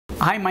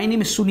Hi, my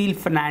name is Sunil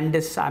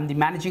Fernandez. I'm the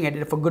managing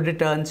editor for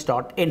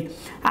Goodreturns.in.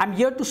 I'm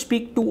here to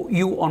speak to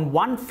you on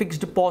one fixed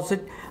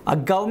deposit, a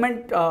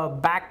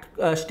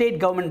state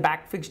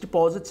government-backed fixed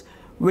deposits,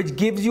 which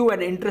gives you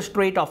an interest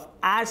rate of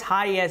as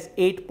high as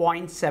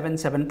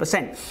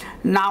 8.77%.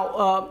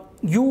 Now,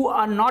 you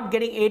are not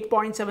getting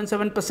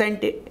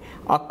 8.77%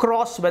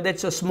 across whether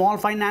it's a small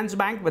finance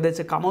bank, whether it's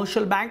a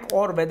commercial bank,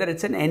 or whether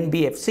it's an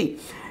NBFC.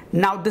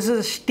 Now, this is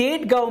a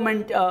state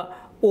government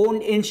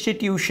owned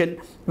institution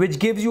which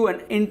gives you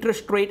an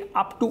interest rate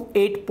up to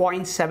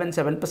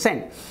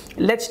 8.77%.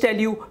 Let's tell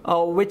you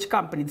which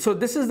company. So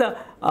this is the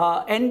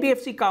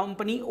NBFC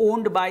company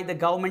owned by the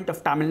government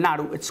of Tamil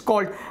Nadu. It's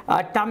called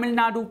Tamil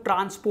Nadu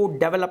Transport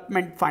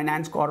Development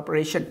Finance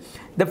Corporation.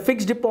 The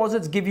fixed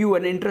deposits give you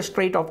an interest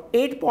rate of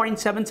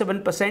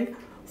 8.77%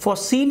 for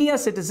senior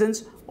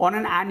citizens on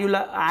an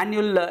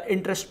annual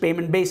interest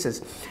payment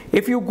basis.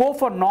 If you go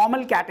for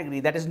normal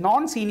category, that is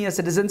non-senior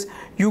citizens,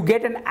 you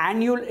get an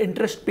annual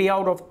interest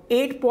payout of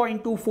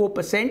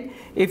 8.24%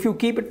 if you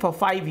keep it for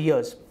 5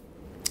 years.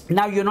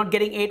 Now, you're not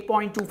getting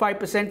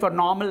 8.25% for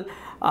normal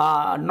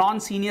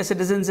non-senior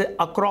citizens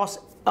across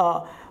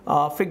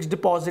fixed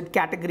deposit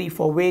category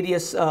for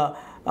various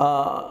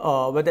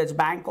whether it's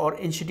bank or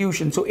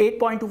institution. So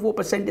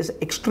 8.24% is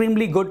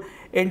extremely good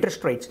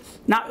interest rates.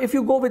 Now, if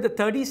you go with the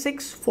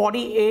 36,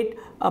 48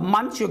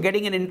 months, you're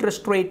getting an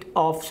interest rate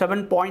of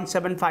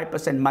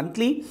 7.75%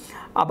 monthly,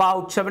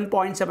 about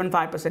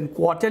 7.75%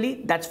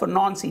 quarterly. That's for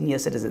non-senior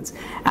citizens.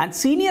 And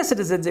senior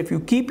citizens, if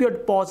you keep your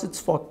deposits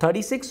for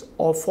 36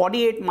 or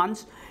 48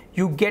 months,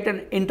 you get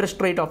an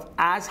interest rate of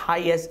as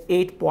high as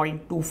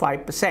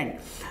 8.25%.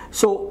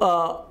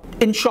 So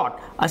in short,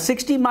 a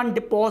 60-month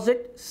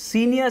deposit,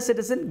 senior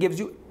citizen gives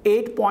you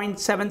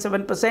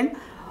 8.77%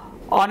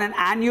 on an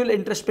annual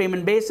interest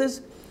payment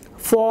basis.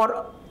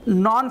 For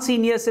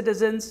non-senior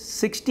citizens,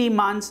 60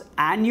 months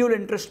annual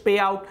interest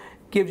payout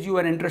gives you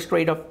an interest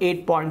rate of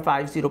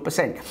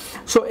 8.50%.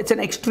 So it's an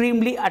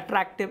extremely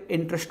attractive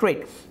interest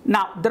rate.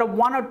 Now, there are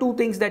one or two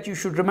things that you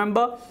should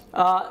remember.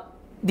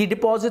 The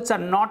deposits are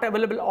not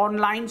available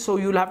online, so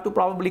you'll have to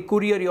probably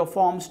courier your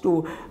forms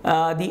to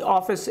the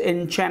office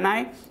in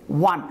Chennai.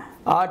 One.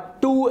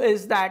 Two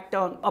is that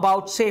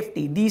about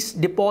safety. These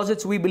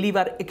deposits, we believe,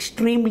 are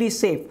extremely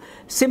safe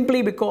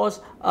simply because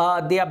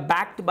they are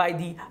backed by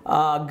the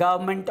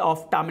government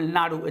of Tamil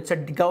Nadu. It's a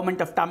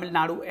government of Tamil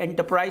Nadu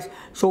enterprise,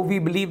 so we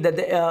believe that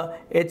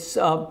it's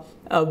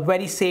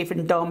very safe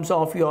in terms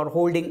of your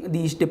holding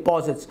these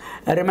deposits.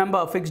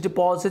 Remember, fixed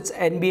deposits,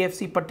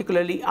 NBFC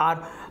particularly,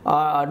 are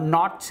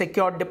not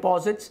secured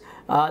deposits.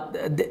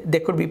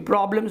 There could be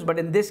problems, but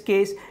in this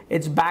case,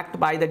 it's backed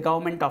by the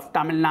government of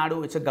Tamil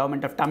Nadu. It's a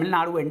government of Tamil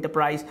Nadu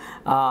enterprise,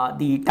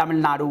 the Tamil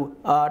Nadu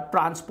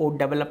Transport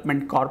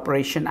Development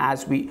Corporation,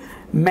 as we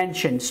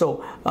mentioned.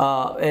 So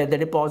the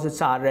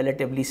deposits are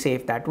relatively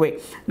safe that way.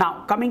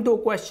 Now, coming to a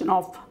question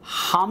of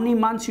how many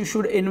months you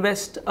should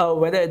invest,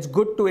 whether it's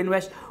good to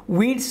invest,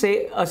 we'd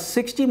say a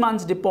 60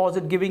 months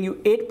deposit giving you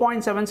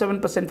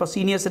 8.77% for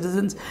senior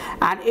citizens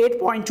and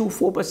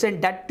 8.24%,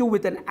 that too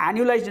with an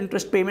annualized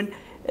interest payment,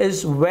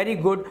 is very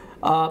good.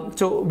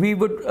 So we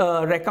would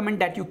recommend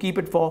that you keep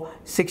it for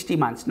 60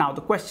 months. Now, the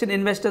question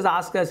investors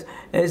ask us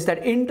is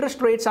that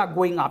interest rates are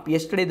going up.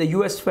 Yesterday, the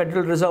US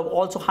Federal Reserve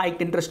also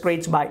hiked interest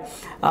rates by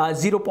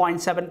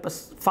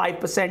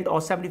 0.75%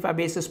 or 75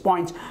 basis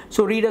points.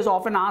 So readers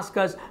often ask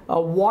us,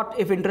 what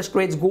if interest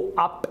rates go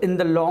up in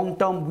the long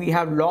term? We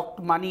have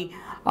locked money.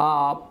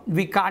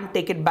 We can't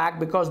take it back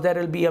because there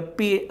will be a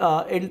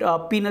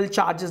penal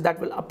charges that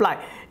will apply.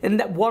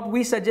 And what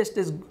we suggest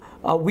is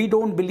we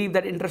don't believe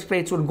that interest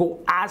rates will go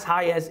as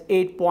high as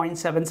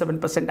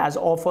 8.77% as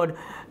offered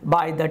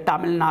by the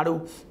Tamil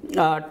Nadu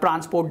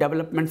Transport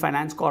Development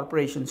Finance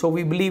Corporation. So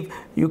we believe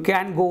you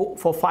can go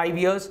for 5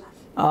 years.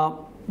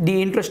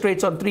 The interest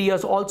rates on 3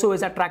 years also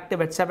is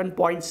attractive at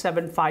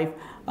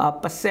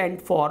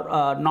 7.75% for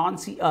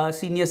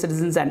non-senior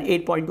citizens and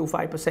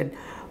 8.25%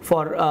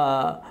 for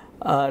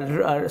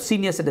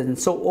senior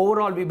citizens. So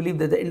overall, we believe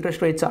that the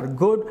interest rates are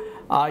good.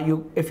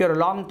 If you're a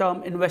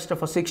long-term investor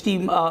for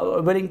 60,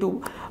 willing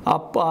to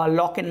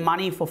lock in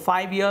money for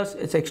 5 years,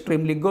 it's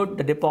extremely good.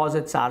 The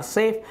deposits are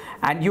safe,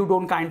 and you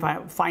don't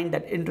find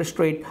that interest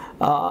rate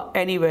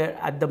anywhere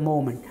at the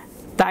moment.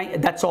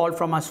 That's all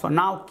from us for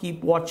now.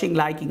 Keep watching,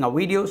 liking our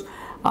videos.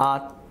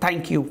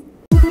 Thank you.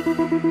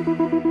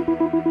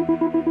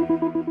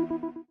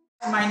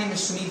 My name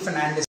is Sunil Fernandez.